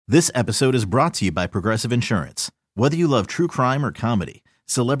This episode is brought to you by Progressive Insurance. Whether you love true crime or comedy,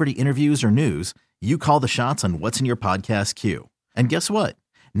 celebrity interviews or news, you call the shots on what's in your podcast queue. And guess what?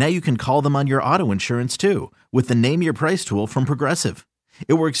 Now you can call them on your auto insurance too with the Name Your Price tool from Progressive.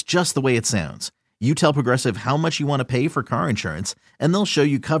 It works just the way it sounds. You tell Progressive how much you want to pay for car insurance, and they'll show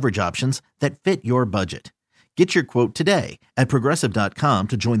you coverage options that fit your budget. Get your quote today at Progressive.com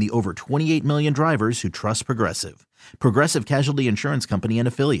to join the over 28 million drivers who trust Progressive. Progressive Casualty Insurance Company and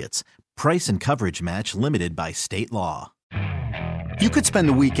Affiliates. Price and coverage match limited by state law. You could spend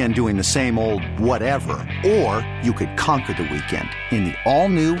the weekend doing the same old whatever, or you could conquer the weekend in the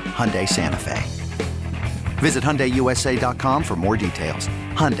all-new Hyundai Santa Fe. Visit HyundaiUSA.com for more details.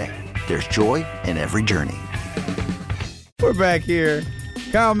 Hyundai, there's joy in every journey. We're back here.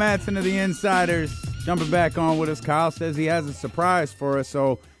 Kyle Madsen of the Insiders jumping back on with us. Kyle says he has a surprise for us,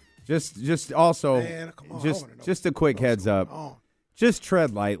 so just also, Man, just a quick heads up. Just tread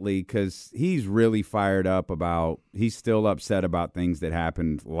lightly because he's really fired up he's still upset about things that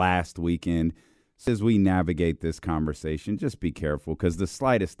happened last weekend. As we navigate this conversation, just be careful because the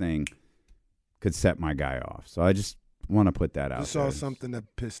slightest thing could set my guy off. So I just want to put that out there. Saw something that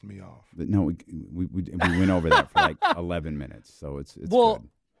pissed me off. No, we went over that for like 11 minutes, so it's well, good.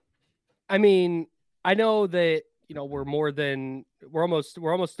 I mean, I know that, we're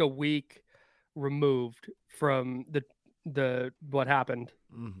almost a week removed from the what happened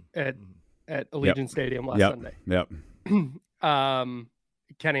at Allegiant Stadium last Sunday. Yep.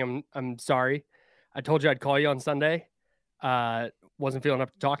 Kenny, I'm sorry. I told you I'd call you on Sunday. Wasn't feeling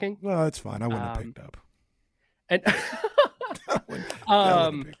up to talking. No, it's fine. I wouldn't have picked up. And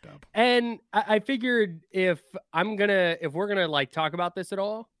and I figured if we're gonna like talk about this at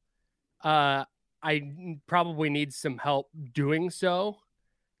all, I probably need some help doing so.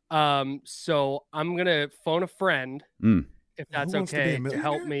 So I'm gonna phone a friend if that's okay to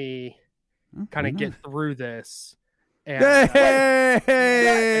help me kind of get through this. And, that's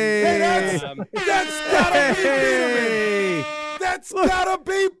gotta be Biderman. That's gotta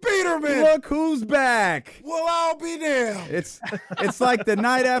be Biderman. Look who's back. Well, I'll be there. It's like the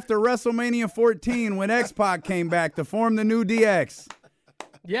night after WrestleMania 14 when X-Pac came back to form the new DX.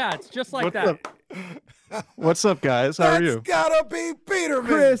 Yeah, it's just like that. What's up, guys? How are you? That's gotta be Biderman.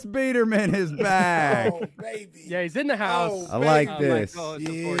 Chris Biderman is back. Oh, baby. Yeah, he's in the house. Oh, I like this. Of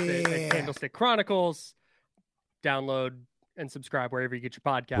course, at Candlestick Chronicles. Download and subscribe wherever you get your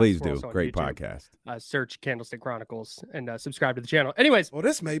podcast. Please do. Great podcast. Search Candlestick Chronicles and subscribe to the channel. Anyways. Well,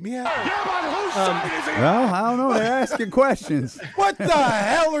 this made me happy. Well, I don't know. They're asking questions. What the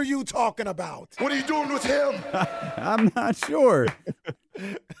hell are you talking about? What are you doing with him? I'm not sure.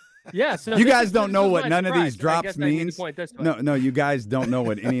 Yeah, so you guys don't know what none of these drops means. No, you guys don't know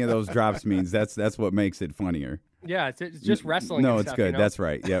what any of those drops means. That's what makes it funnier. Yeah, it's just wrestling. No, and it's stuff, good. That's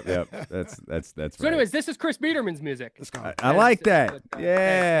right. Yep. That's right. So, anyways, this is Chris Biderman's music. I like that.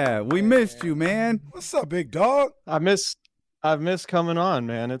 Yeah, we missed you, man. What's up, big dog? I've missed coming on,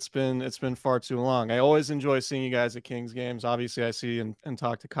 man. It's been far too long. I always enjoy seeing you guys at Kings games. Obviously, I see and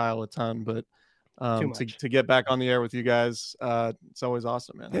talk to Kyle a ton, but to get back on the air with you guys, it's always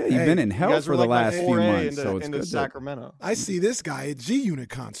awesome, man. Yeah, you've been in hell for the last few months, so it's into good. Sacramento. I see this guy at G Unit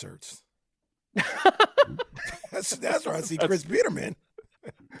concerts. That's where I see Chris Biderman.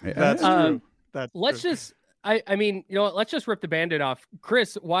 That's true. Let's just, I mean, let's just rip the Band-Aid off.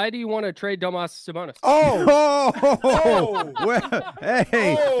 Chris, why do you want to trade Domas Sabonis? Oh, well,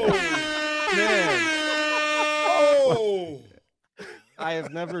 hey, Man. Oh. I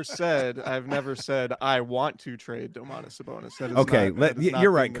have never said I want to trade Domantas Sabonis. That is okay, not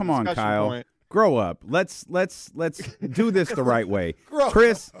you're right. Come on, Kyle. Point. Grow up. Let's do this the right way.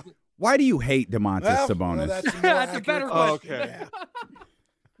 Chris, why do you hate Domantas Sabonis? That's a better question. Okay.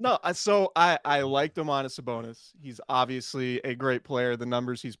 No, so I like Domantas Sabonis. He's obviously a great player. The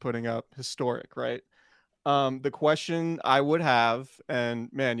numbers he's putting up, historic, right? The question I would have,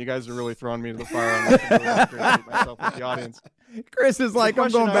 and man, you guys are really throwing me to the fire on this. I'm really appreciate myself with the audience. Chris is like, I'm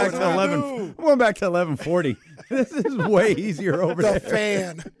going back to 11. I'm going back to 11:40. This is way easier over there. The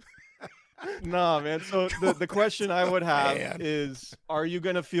fan. No, man. So the question I would have is, are you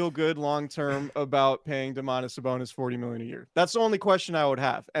going to feel good long-term about paying Domantas Sabonis $40 million a year? That's the only question I would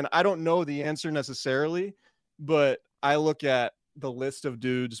have. And I don't know the answer necessarily, but I look at the list of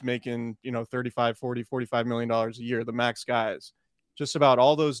dudes making, $35, $40, $45 million a year, the max guys. Just about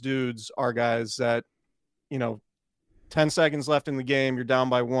all those dudes are guys that, 10 seconds left in the game, you're down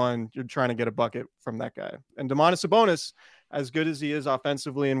by one, you're trying to get a bucket from that guy. And Domantas Sabonis, as good as he is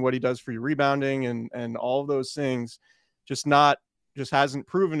offensively and what he does for your rebounding and all of those things, just hasn't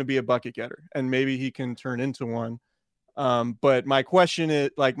proven to be a bucket getter. And maybe he can turn into one. But my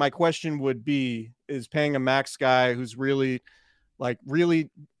question would be, is paying a max guy who's really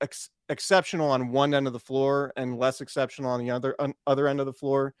exceptional on one end of the floor and less exceptional on the other end of the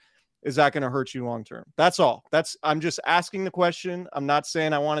floor, is that going to hurt you long term? That's all. I'm just asking the question. I'm not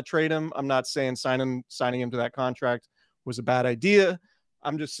saying I want to trade him. I'm not saying signing him to that contract was a bad idea.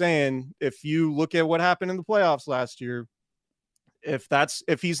 I'm just saying, if you look at what happened in the playoffs last year,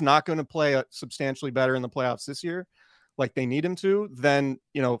 if he's not going to play substantially better in the playoffs this year, like they need him to, then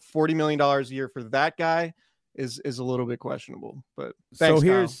 $40 million a year for that guy is a little bit questionable. But thanks,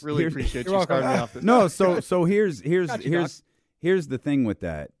 Kyle. Really appreciate you starting me off this. No, so here's the thing with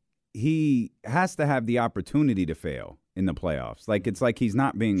that. He has to have the opportunity to fail in the playoffs. Like, it's like he's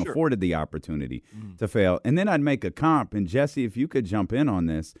not being afforded the opportunity to fail. And then I'd make a comp, and Jesse, if you could jump in on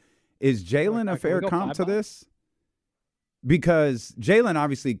this, is Jalen a fair comp to this? Because Jalen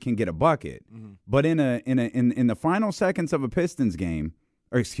obviously can get a bucket, but in the final seconds of a Pistons game,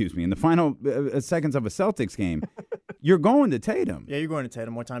 or excuse me, in the final seconds of a Celtics game, you're going to Tatum. Yeah, you're going to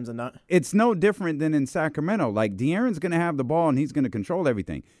Tatum more times than not. It's no different than in Sacramento. Like, De'Aaron's going to have the ball and he's going to control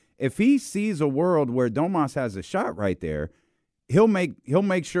everything. If he sees a world where Domas has a shot right there, he'll make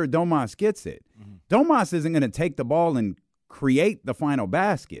sure Domas gets it. Domas isn't going to take the ball and create the final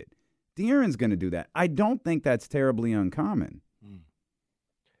basket. De'Aaron's going to do that. I don't think that's terribly uncommon.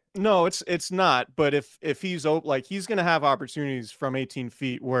 No, it's not. But if he's he's going to have opportunities from 18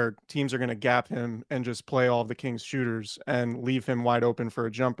 feet where teams are going to gap him and just play all of the Kings shooters and leave him wide open for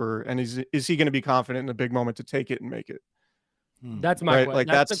a jumper. And is he going to be confident in a big moment to take it and make it? That's my question.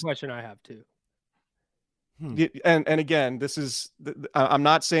 That's the question I have too. And again, this is I'm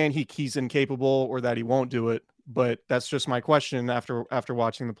not saying he's incapable or that he won't do it, but that's just my question after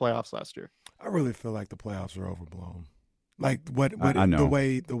watching the playoffs last year. I really feel like the playoffs are overblown. Like what I know.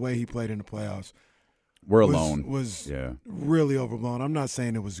 the way he played in the playoffs. We're alone. Was really overblown. I'm not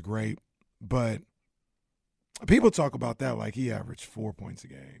saying it was great, but people talk about that like he averaged 4 points a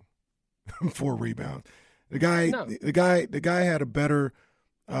game, 4 rebounds. The guy had a better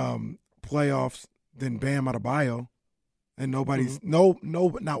playoffs than Bam Adebayo, and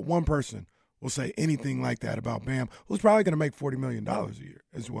not one person will say anything like that about Bam, who's probably going to make $40 million a year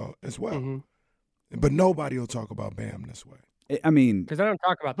as well. But nobody will talk about Bam this way. I mean, because I don't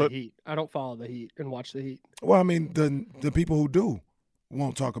talk about the Heat. I don't follow the Heat and watch the Heat. Well, I mean, the people who do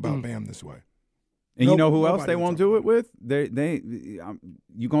won't talk about Bam this way. And you know who else they won't do it with?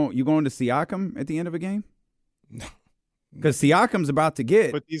 You going to Siakam at the end of a game? Because Siakam's about to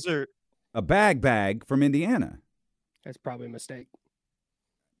get a bag from Indiana. That's probably a mistake.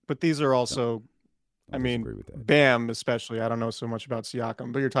 But these are also, I mean, Bam especially. I don't know so much about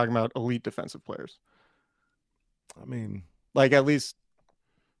Siakam, but you're talking about elite defensive players. I mean, like at least.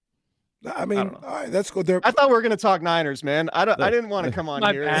 I mean, all right, that's good. I thought we were going to talk Niners, man. I didn't want to come on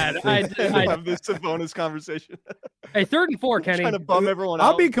here bad. and have this bonus conversation. Hey, 3rd and 4, Kenny. Trying to bum everyone out.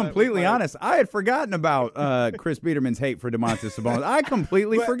 I'll be completely honest. I had forgotten about Chris Biderman's hate for Domantas Sabonis. I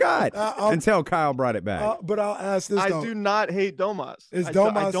completely forgot until Kyle brought it back. But I'll ask this, though. I do not hate Domas.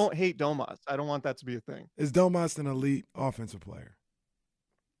 I don't hate Domas. I don't want that to be a thing. Is Domas an elite offensive player?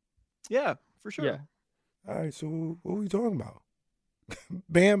 Yeah, for sure. Yeah. All right, so what are we talking about?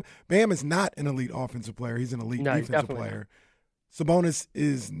 Bam is not an elite offensive player. He's an elite defensive player. Sabonis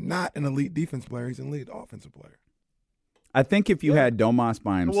is not an elite defense player. He's an elite offensive player. I think if you had Domas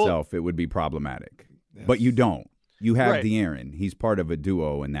by himself, it would be problematic. Yes. But you don't. You have De'Aaron. He's part of a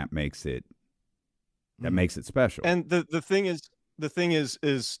duo, and that makes it special. And the thing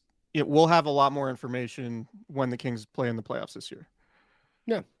is we'll have a lot more information when the Kings play in the playoffs this year.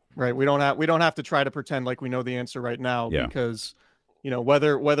 Yeah. Right. We don't have to try to pretend like we know the answer right now because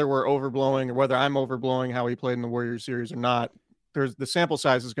whether we're overblowing or whether I'm overblowing how he played in the Warriors series or not, the sample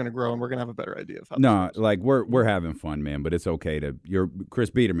size is going to grow and we're going to have a better idea of how. We're having fun, man, but it's okay Chris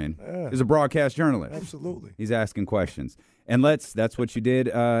Biderman is a broadcast journalist. Absolutely. He's asking questions. And that's what you did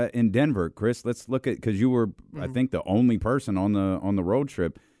in Denver, Chris. Let's look at, because you were I think the only person on the road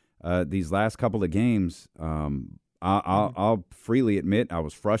trip these last couple of games. I'll freely admit I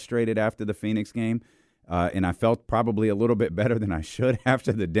was frustrated after the Phoenix game, and I felt probably a little bit better than I should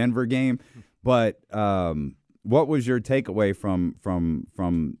after the Denver game. But what was your takeaway from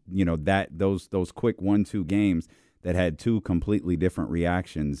those quick 1-2 games that had two completely different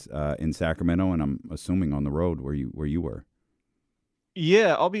reactions in Sacramento, and I'm assuming on the road where you were?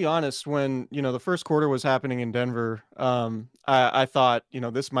 Yeah, I'll be honest. When the first quarter was happening in Denver, I thought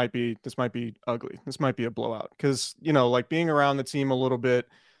this might be ugly. This might be a blowout because being around the team a little bit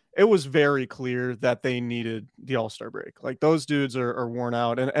it was very clear that they needed the All-Star break. Like, those dudes are worn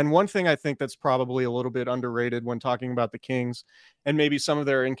out. And one thing I think that's probably a little bit underrated when talking about the Kings and maybe some of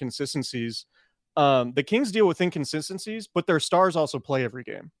their inconsistencies, the Kings deal with inconsistencies, but their stars also play every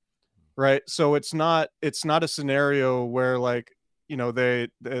game, right? So it's not a scenario where, like, you know,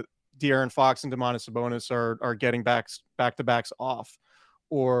 De'Aaron Fox and Domantas Sabonis are getting back-to-backs off,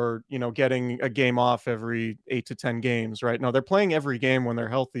 or, you know, getting a game off every 8 to 10 games, right? No, they're playing every game when they're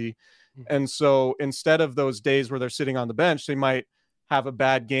healthy. And so instead of those days where they're sitting on the bench, they might have a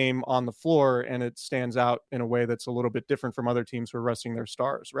bad game on the floor, and it stands out in a way that's a little bit different from other teams who are resting their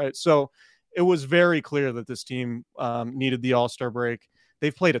stars, right? So it was very clear that this team needed the All-Star break.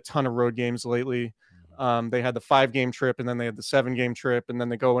 They've played a ton of road games lately. They had the 5-game trip, and then they had the 7-game trip, and then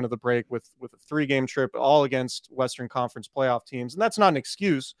they go into the break with a 3-game trip, all against Western Conference playoff teams. And that's not an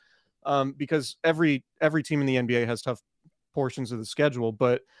excuse, because every team in the NBA has tough portions of the schedule.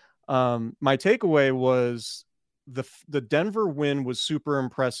 But my takeaway was the Denver win was super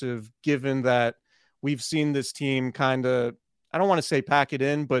impressive, given that we've seen this team kind of, I don't want to say pack it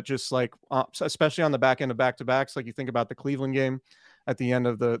in, but just like, especially on the back end of back-to-backs, like you think about the Cleveland game at the end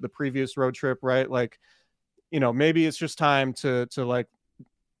of the previous road trip, right? Like, you know, maybe it's just time to like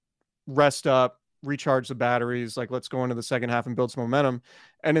rest up, recharge the batteries. Like, let's go into the second half and build some momentum.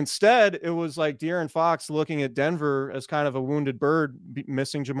 And instead, it was like De'Aaron Fox looking at Denver as kind of a wounded bird,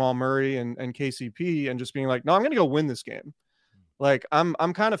 missing Jamal Murray and KCP, and just being like, no, I'm going to go win this game. Like, I'm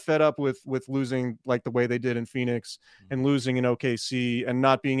kind of fed up with losing like the way they did in Phoenix, and losing in OKC, and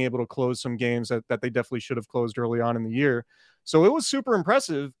not being able to close some games that they definitely should have closed early on in the year. So it was super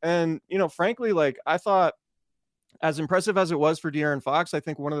impressive. And, you know, frankly, like, I thought, as impressive as it was for De'Aaron Fox, I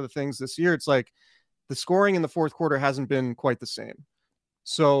think one of the things this year, it's like the scoring in the fourth quarter hasn't been quite the same.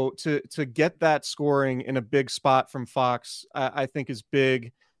 So to get that scoring in a big spot from Fox, I think is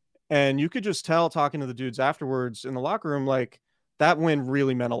big. And you could just tell, talking to the dudes afterwards in the locker room, like, that win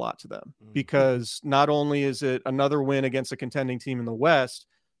really meant a lot to them, because not only is it another win against a contending team in the West,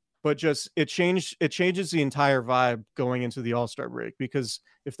 but just it changes the entire vibe going into the All-Star break. Because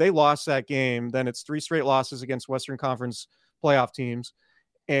if they lost that game, then it's 3 straight losses against Western Conference playoff teams,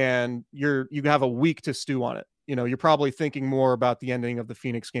 and you have a week to stew on it. You know, you're probably thinking more about the ending of the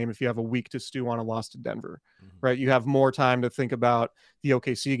Phoenix game if you have a week to stew on a loss to Denver, right? You have more time to think about the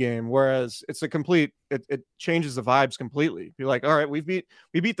OKC game, whereas it's it changes the vibes completely. Be like, all right, we beat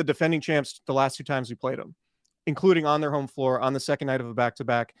the defending champs the last 2 times we played them, including on their home floor, on the second night of a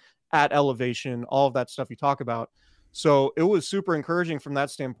back-to-back, at elevation, all of that stuff you talk about. So it was super encouraging from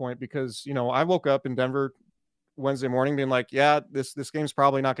that standpoint, because, you know, I woke up in Denver Wednesday morning being like, yeah, this game's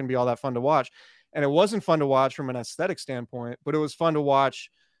probably not going to be all that fun to watch. And it wasn't fun to watch from an aesthetic standpoint, but it was fun to watch.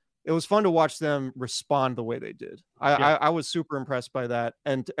 It was fun to watch them respond the way they did. I was super impressed by that.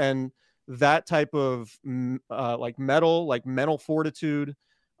 And that type of like mental fortitude,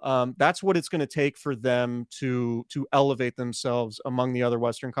 that's what it's going to take for them to elevate themselves among the other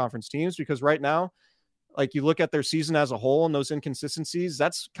Western Conference teams. Because right now, like, you look at their season as a whole and those inconsistencies,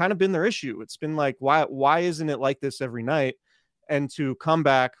 that's kind of been their issue. It's been like, why isn't it like this every night? And to come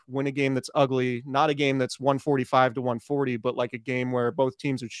back, win a game that's ugly, not a game that's 145 to 140, but like a game where both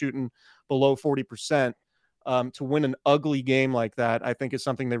teams are shooting below 40%, to win an ugly game like that, I think is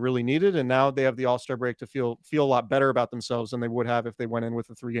something they really needed. And now they have the All-Star break to feel a lot better about themselves than they would have if they went in with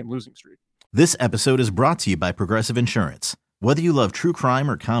a 3-game losing streak. This episode is brought to you by Progressive Insurance. Whether you love true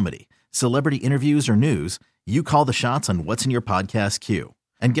crime or comedy, celebrity interviews or news, you call the shots on what's in your podcast queue.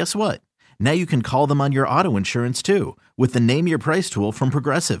 And guess what? Now you can call them on your auto insurance too, with the Name Your Price tool from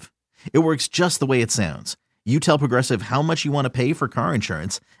Progressive. It works just the way it sounds. You tell Progressive how much you want to pay for car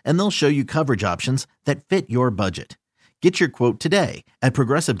insurance, and they'll show you coverage options that fit your budget. Get your quote today at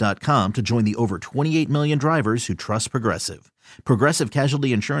Progressive.com to join the over 28 million drivers who trust Progressive. Progressive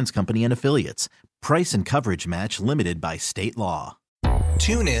Casualty Insurance Company and Affiliates. Price and coverage match limited by state law.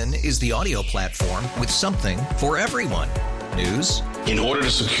 TuneIn is the audio platform with something for everyone. News. In order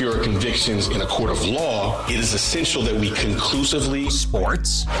to secure convictions in a court of law, it is essential that we conclusively.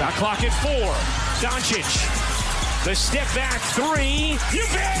 Sports. Got clock at 4. Doncic. The step back 3. You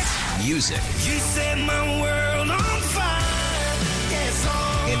bet. Music. You set my world on fire. Yes,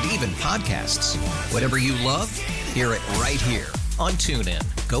 and even podcasts. Whatever you love, hear it right here on TuneIn.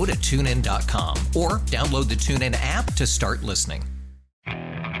 Go to TuneIn.com or download the TuneIn app to start listening.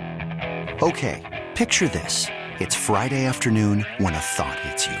 Okay, picture this. It's Friday afternoon when a thought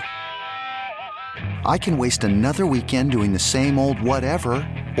hits you. I can waste another weekend doing the same old whatever,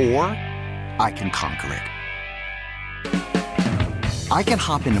 or I can conquer it. I can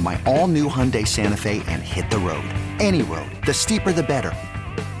hop into my all-new Hyundai Santa Fe and hit the road. Any road. The steeper, the better.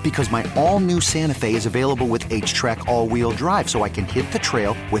 Because my all-new Santa Fe is available with H-Track all-wheel drive, so I can hit the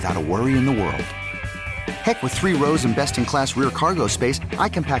trail without a worry in the world. Heck, with 3 rows and best-in-class rear cargo space, I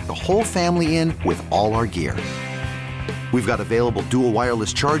can pack the whole family in with all our gear. We've got available dual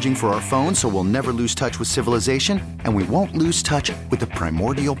wireless charging for our phones, so we'll never lose touch with civilization, and we won't lose touch with the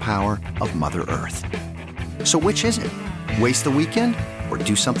primordial power of Mother Earth. So which is it? Waste the weekend or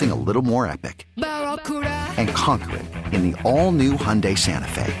do something a little more epic? And conquer it in the all-new Hyundai Santa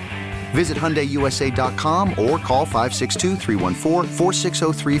Fe. Visit HyundaiUSA.com or call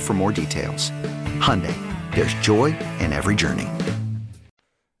 562-314-4603 for more details. Hyundai, there's joy in every journey.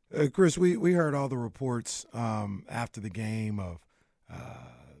 Chris, we heard all the reports after the game of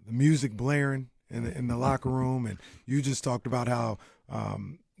the music blaring in the locker room, and you just talked about how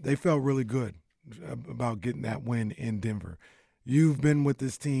they felt really good about getting that win in Denver. You've been with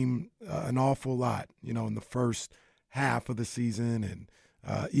this team an awful lot, in the first half of the season and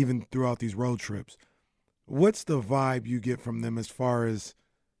even throughout these road trips. What's the vibe you get from them as far as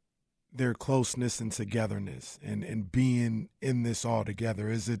their closeness and togetherness and being in this all together?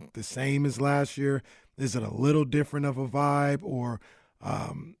 Is it the same as last year? Is it a little different of a vibe? Or,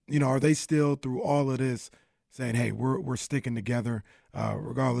 are they still through all of this saying, hey, we're sticking together,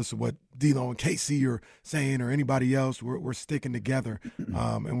 regardless of what D'Lo and Casey are saying or anybody else, we're sticking together,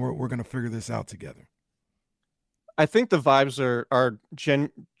 and we're going to figure this out together? I think the vibes are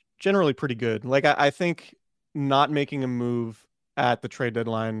generally pretty good. Like, I think not making a move at the trade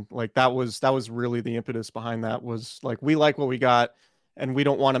deadline, like that was really the impetus behind that, was like, we like what we got and we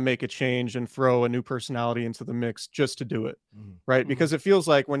don't want to make a change and throw a new personality into the mix just to do it. Right. Because it feels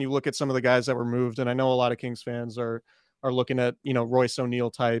like when you look at some of the guys that were moved, and I know a lot of Kings fans are looking at, Royce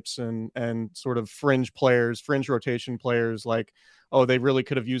O'Neal types and sort of fringe rotation players, like, oh, they really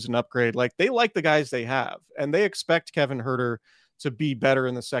could have used an upgrade. Like, they like the guys they have, and they expect Kevin Huerter to be better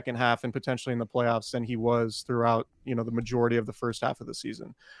in the second half and potentially in the playoffs than he was throughout, the majority of the first half of the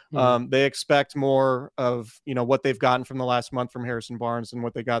season. They expect more of, what they've gotten from the last month from Harrison Barnes than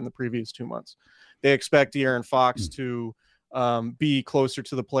what they got in the previous 2 months. They expect De'Aaron Fox to be closer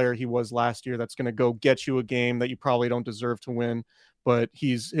to the player he was last year. That's going to go get you a game that you probably don't deserve to win, but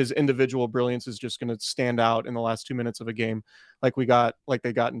his individual brilliance is just going to stand out in the last 2 minutes of a game like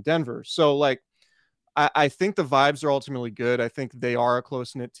they got in Denver. So, like, I think the vibes are ultimately good. I think they are a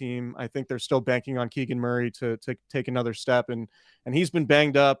close-knit team. I think they're still banking on Keegan Murray to take another step, and he's been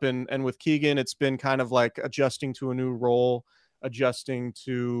banged up. And with Keegan, it's been kind of like adjusting to a new role, adjusting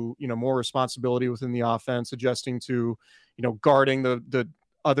to, more responsibility within the offense, adjusting to, guarding the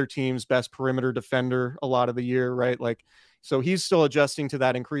other team's best perimeter defender a lot of the year, right? Like, so he's still adjusting to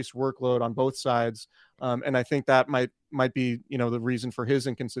that increased workload on both sides. And I think that might be, the reason for his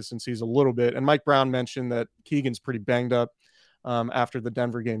inconsistencies a little bit. And Mike Brown mentioned that Keegan's pretty banged up after the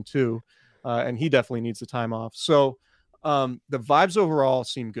Denver game too. And he definitely needs the time off. So the vibes overall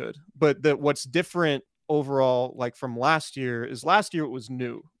seem good, but what's different overall, like from last year, is last year it was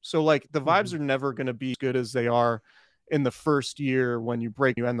new. So like the vibes are never going to be as good as they are in the first year when you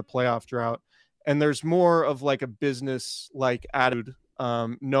end the playoff drought. And there's more of like a business like attitude,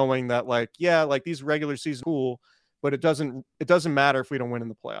 knowing that like, yeah, like these regular season cool, but it doesn't matter if we don't win in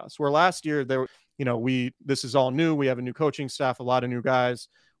the playoffs. Where last year this is all new. We have a new coaching staff, a lot of new guys.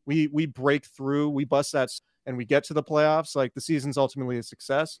 We break through, we bust that, and we get to the playoffs. Like, the season's ultimately a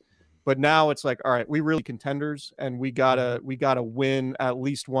success. But now it's like, all right, we really contenders, and we gotta win at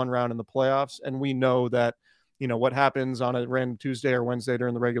least one round in the playoffs. And we know that, what happens on a random Tuesday or Wednesday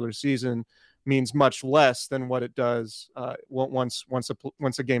during the regular season means much less than what it does once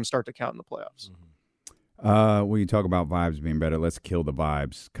a game start to count in the playoffs. When you talk about vibes being better, let's kill the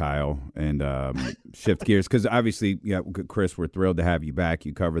vibes, Kyle, and shift gears. Because obviously, Chris, we're thrilled to have you back.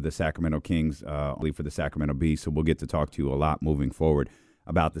 You cover the Sacramento Kings, only for the Sacramento Bee, so we'll get to talk to you a lot moving forward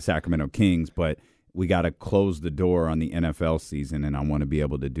about the Sacramento Kings. But we got to close the door on the NFL season, and I want to be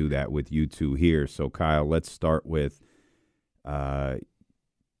able to do that with you two here. So, Kyle, let's start with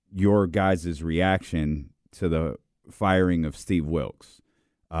your guys' reaction to the firing of Steve Wilks.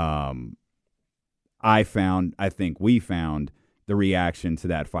 I think we found the reaction to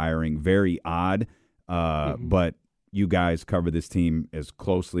that firing very odd, but you guys cover this team as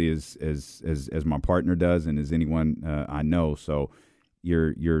closely as my partner does and as anyone I know. So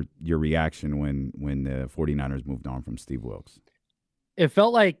your reaction when the 49ers moved on from Steve Wilks. It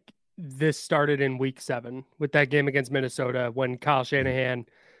felt like this started in week 7 with that game against Minnesota when Kyle Shanahan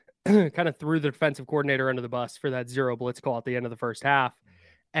kind of threw the defensive coordinator under the bus for that 0 blitz call at the end of the first half.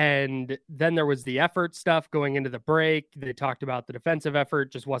 And then there was the effort stuff going into the break. They talked about the defensive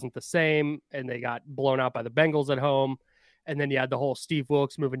effort just wasn't the same, and they got blown out by the Bengals at home. And then you had the whole Steve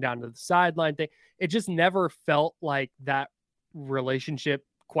Wilkes moving down to the sideline thing. It just never felt like that relationship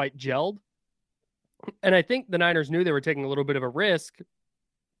quite gelled. And I think the Niners knew they were taking a little bit of a risk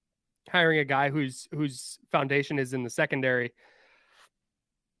hiring a guy whose foundation is in the secondary.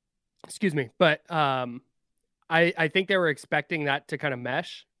 Excuse me. But I think they were expecting that to kind of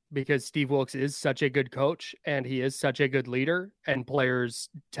mesh because Steve Wilkes is such a good coach and he is such a good leader and players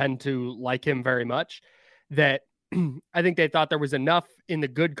tend to like him very much that I think they thought there was enough in the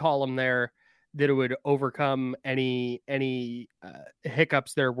good column there that it would overcome any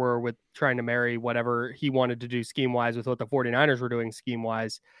hiccups there were with trying to marry whatever he wanted to do scheme-wise with what the 49ers were doing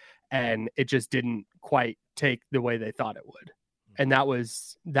scheme-wise. And it just didn't quite take the way they thought it would. And that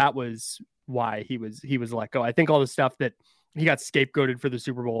was why he was let go. I think all the stuff that he got scapegoated for the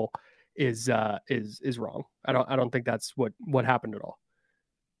Super Bowl is wrong. I don't think that's what happened at all.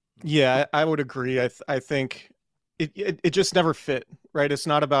 Yeah, I would agree. I think it just never fit, right? It's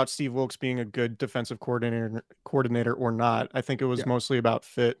not about Steve Wilkes being a good defensive coordinator or not. I think it was mostly about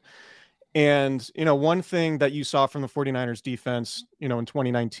fit. And, one thing that you saw from the 49ers defense, in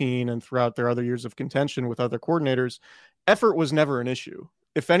 2019 and throughout their other years of contention with other coordinators, effort was never an issue.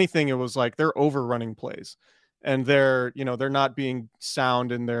 If anything, it was like they're overrunning plays and they're not being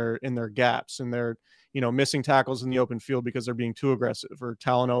sound in their gaps and they're, missing tackles in the open field because they're being too aggressive, or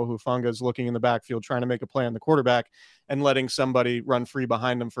Talanoa Hufanga is looking in the backfield trying to make a play on the quarterback and letting somebody run free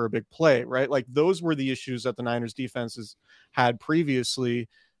behind them for a big play, right? Like those were the issues that the Niners defenses had previously.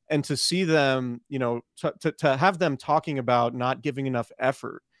 And to see them, to have them talking about not giving enough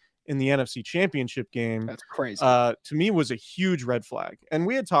effort in the NFC Championship game, that's crazy. To me was a huge red flag. And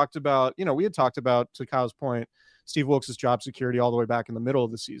we had talked about, to Kyle's point, Steve Wilkes' job security all the way back in the middle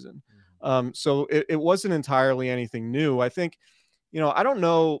of the season. So it wasn't entirely anything new. I think, I don't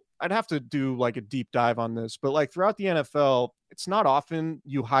know, I'd have to do like a deep dive on this, but like throughout the NFL, it's not often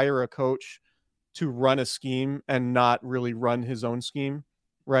you hire a coach to run a scheme and not really run his own scheme,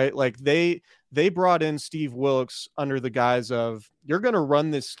 right? Like they brought in Steve Wilkes under the guise of, you're going to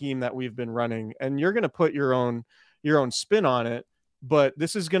run this scheme that we've been running and you're going to put your own spin on it. But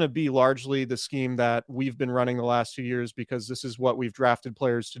this is going to be largely the scheme that we've been running the last 2 years because this is what we've drafted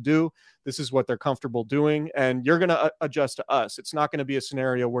players to do. This is what they're comfortable doing. And you're going to adjust to us. It's not going to be a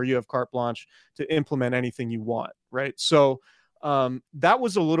scenario where you have carte blanche to implement anything you want. Right. So that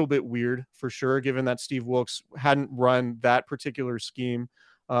was a little bit weird for sure, given that Steve Wilkes hadn't run that particular scheme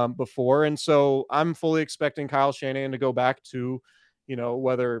before. And so I'm fully expecting Kyle Shanahan to go back to,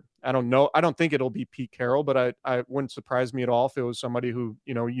 whether, I don't know, I don't think it'll be Pete Carroll, but I wouldn't surprise me at all if it was somebody who,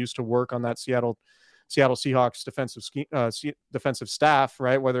 used to work on that Seattle Seahawks defensive staff,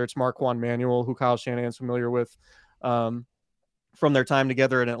 right? Whether it's Marquand Manuel, who Kyle Shanahan's familiar with from their time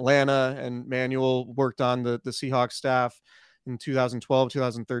together in Atlanta, and Manuel worked on the Seahawks staff in 2012,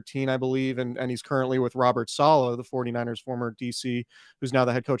 2013, I believe. And he's currently with Robert Saleh, the 49ers former DC, who's now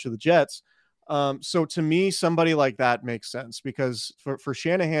the head coach of the Jets. So to me, somebody like that makes sense because for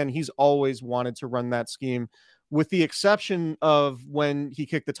Shanahan, he's always wanted to run that scheme, with the exception of when he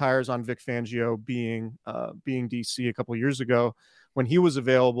kicked the tires on Vic Fangio being DC a couple of years ago when he was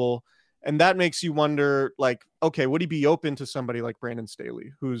available. And that makes you wonder, like, okay, would he be open to somebody like Brandon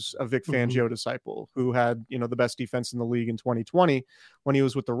Staley, who's a Vic Fangio disciple, who had, the best defense in the league in 2020 when he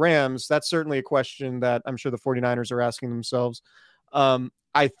was with the Rams? That's certainly a question that I'm sure the 49ers are asking themselves.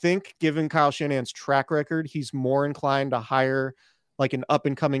 I think given Kyle Shanahan's track record, he's more inclined to hire like an up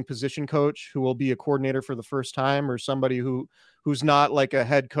and coming position coach who will be a coordinator for the first time, or somebody who's not like a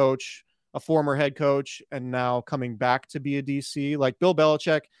head coach, a former head coach, and now coming back to be a DC. Like Bill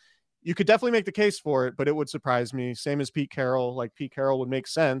Belichick, you could definitely make the case for it, but it would surprise me. Same as Pete Carroll. Like Pete Carroll would make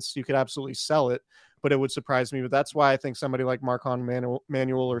sense. You could absolutely sell it, but it would surprise me. But that's why I think somebody like Marquand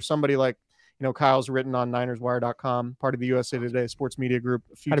Manuel or somebody like, Kyle's written on NinersWire.com, part of the USA Today sports media group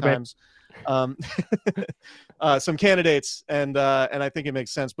a few times, some candidates. And I think it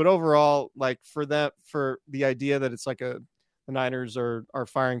makes sense, but overall, like for the idea that it's like the Niners are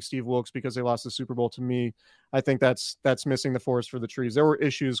firing Steve Wilkes because they lost the Super Bowl, to me, I think that's missing the forest for the trees. There were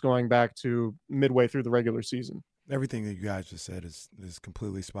issues going back to midway through the regular season. Everything that you guys just said is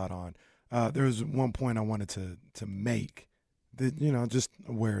completely spot on. There was one point I wanted to make. That, just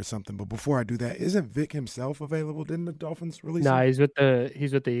aware of something. But before I do that, isn't Vic himself available? Didn't the Dolphins release him? No, he's with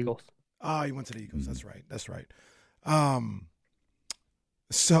the Eagles. Oh, he went to the Eagles. That's right.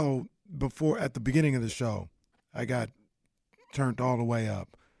 So at the beginning of the show, I got turned all the way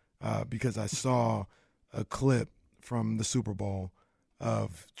up because I saw a clip from the Super Bowl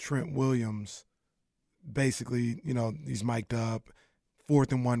of Trent Williams. Basically, he's mic'd up,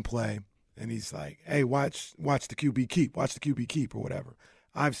 4th and 1 play. and he's like, hey, watch the QB keep, watch the QB keep or whatever.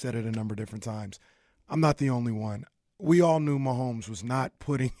 I've said it a number of different times. I'm not the only one. We all knew Mahomes was not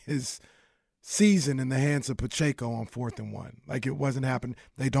putting his season in the hands of Pacheco on 4th and 1. Like, it wasn't happening.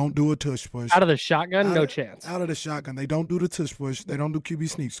 They don't do a tush push. Out of the shotgun, no chance. Out of the shotgun. They don't do the tush push. They don't do QB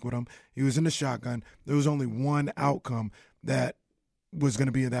sneaks with him. He was in the shotgun. There was only one outcome that was going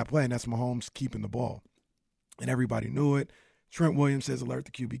to be in that play, and that's Mahomes keeping the ball. And everybody knew it. Trent Williams says alert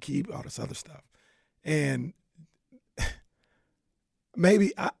the QB keep, all this other stuff. And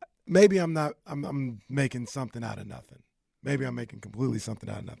maybe I'm making something out of nothing. Maybe I'm making completely something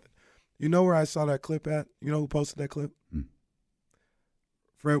out of nothing. You know where I saw that clip at? You know who posted that clip?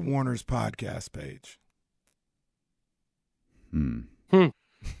 Fred Warner's podcast page.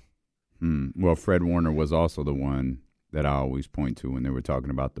 Well, Fred Warner was also the one that I always point to when they were talking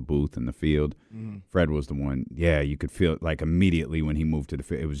about the booth and the field. Fred was the one, you could feel it like immediately when he moved to the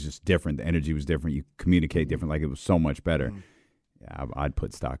field. It was just different. The energy was different. You communicate different. Like, it was so much better. Yeah, I'd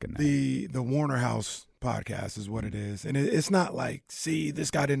put stock in that. The Warner House podcast is what it is. And it's not like, see, this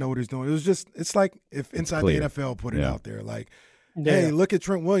guy didn't know what he was doing. It was just, it's like if Inside the NFL put it out there. Like, hey, look at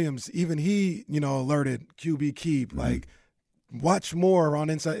Trent Williams. Even he, alerted QB keep. Like, watch more on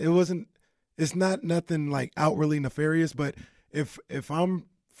Inside. It's not nothing like outwardly nefarious, but if I'm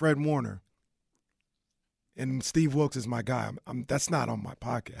Fred Warner and Steve Wilkes is my guy, that's not on my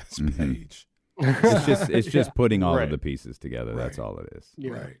podcast page. It's just putting all of the pieces together. That's all it is.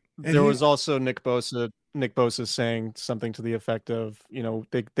 Yeah. Right. There was also Nick Bosa saying something to the effect of,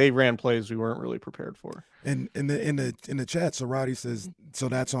 they ran plays we weren't really prepared for. And in the chat, so Roddy says, so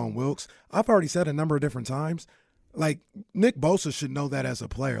that's on Wilkes. I've already said a number of different times, like, Nick Bosa should know that as a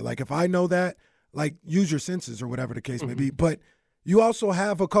player. Like, if I know that, like, use your senses or whatever the case may be. But you also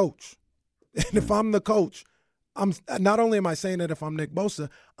have a coach. And if I'm the coach, I'm not only am I saying that if I'm Nick Bosa,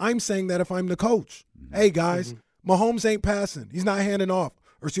 I'm saying that if I'm the coach. Hey, guys, Mahomes ain't passing. He's not handing off.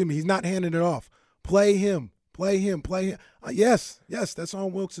 Or excuse me, he's not handing it off. Play him. Yes, that's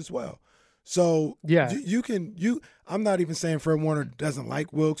on Wilkes as well. So I'm not even saying Fred Warner doesn't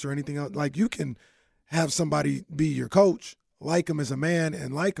like Wilkes or anything else. Like, you can have somebody be your coach, like him as a man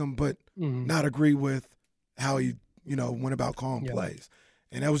and like him, but not agree with how he, went about calling plays.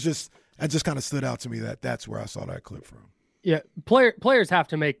 And that just kind of stood out to me that's where I saw that clip from. Yeah, players have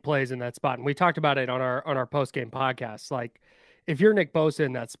to make plays in that spot, and we talked about it on our post-game podcast. Like, if you're Nick Bosa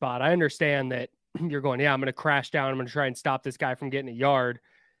in that spot, I understand that you're going, I'm going to crash down, I'm going to try and stop this guy from getting a yard,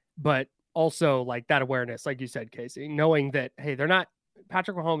 but also, like, that awareness, like you said, Casey, knowing that, hey,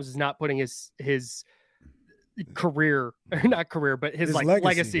 Patrick Mahomes is not putting his career, not career, but his like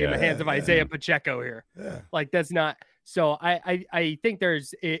legacy in the hands of Isaiah Pacheco here. Yeah. Like, that's not. So I think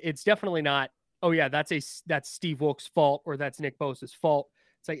it's definitely not, that's Steve Wilkes' fault or that's Nick Bosa's fault.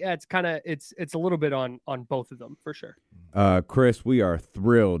 It's like, it's a little bit on both of them for sure. Chris, we are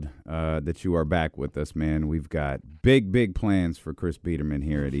thrilled that you are back with us, man. We've got big plans for Chris Biderman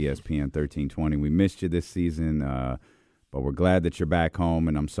here at ESPN 1320. We missed you this season, but we're glad that you're back home.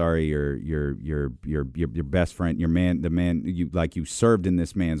 And I'm sorry your best friend, the man you served in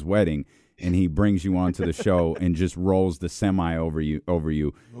this man's wedding. And he brings you onto the show and just rolls the semi over you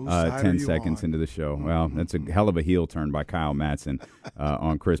 10 seconds into the show. Well, that's a hell of a heel turn by Kyle Madsen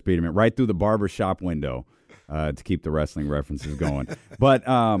on Chris Biderman, right through the barbershop window to keep the wrestling references going. But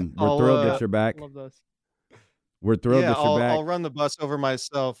we're thrilled that you're back. Love those. We're thrilled that you're back. I'll run the bus over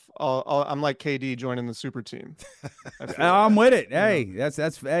myself. I'm like KD joining the super team. I'm with it. Hey, that's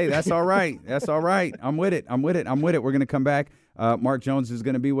all right. That's all right. I'm with it. We're going to come back. Mark Jones is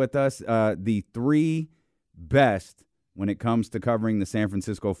going to be with us. The three best when it comes to covering the San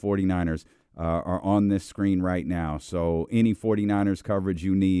Francisco 49ers are on this screen right now. So any 49ers coverage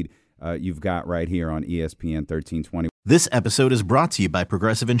you need, you've got right here on ESPN 1320. This episode is brought to you by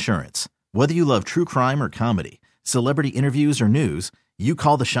Progressive Insurance. Whether you love true crime or comedy, celebrity interviews or news, you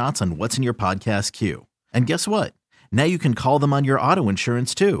call the shots on what's in your podcast queue. And guess what? Now you can call them on your auto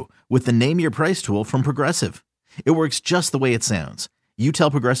insurance too with the Name Your Price tool from Progressive. It works just the way it sounds. You tell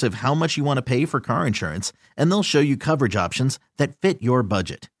Progressive how much you want to pay for car insurance, and they'll show you coverage options that fit your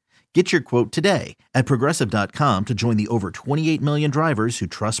budget. Get your quote today at Progressive.com to join the over 28 million drivers who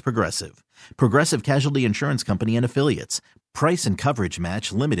trust Progressive. Progressive Casualty Insurance Company and Affiliates. Price and coverage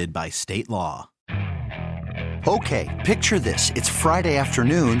match limited by state law. Okay, picture this. It's Friday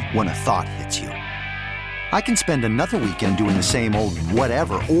afternoon when a thought hits you. I can spend another weekend doing the same old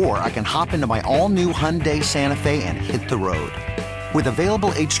whatever, or I can hop into my all-new Hyundai Santa Fe and hit the road. With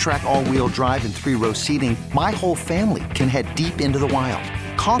available H-Track all-wheel drive and 3-row seating, my whole family can head deep into the wild.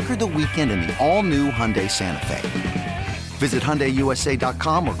 Conquer the weekend in the all-new Hyundai Santa Fe. Visit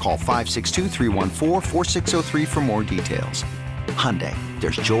HyundaiUSA.com or call 562-314-4603 for more details. Hyundai,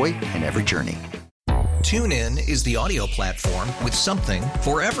 there's joy in every journey. TuneIn is the audio platform with something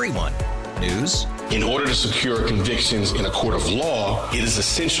for everyone. News. In order to secure convictions in a court of law, it is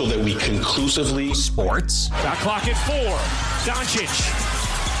essential that we conclusively. Sports. Shot clock at 4. Doncic.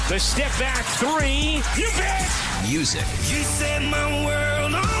 The step back 3. You bet. Music. You set my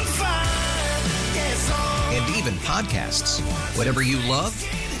world on fire. Yes, and even podcasts. Whatever you love,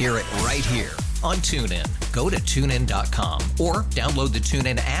 hear it right here on TuneIn. Go to TuneIn.com or download the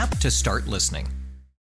TuneIn app to start listening.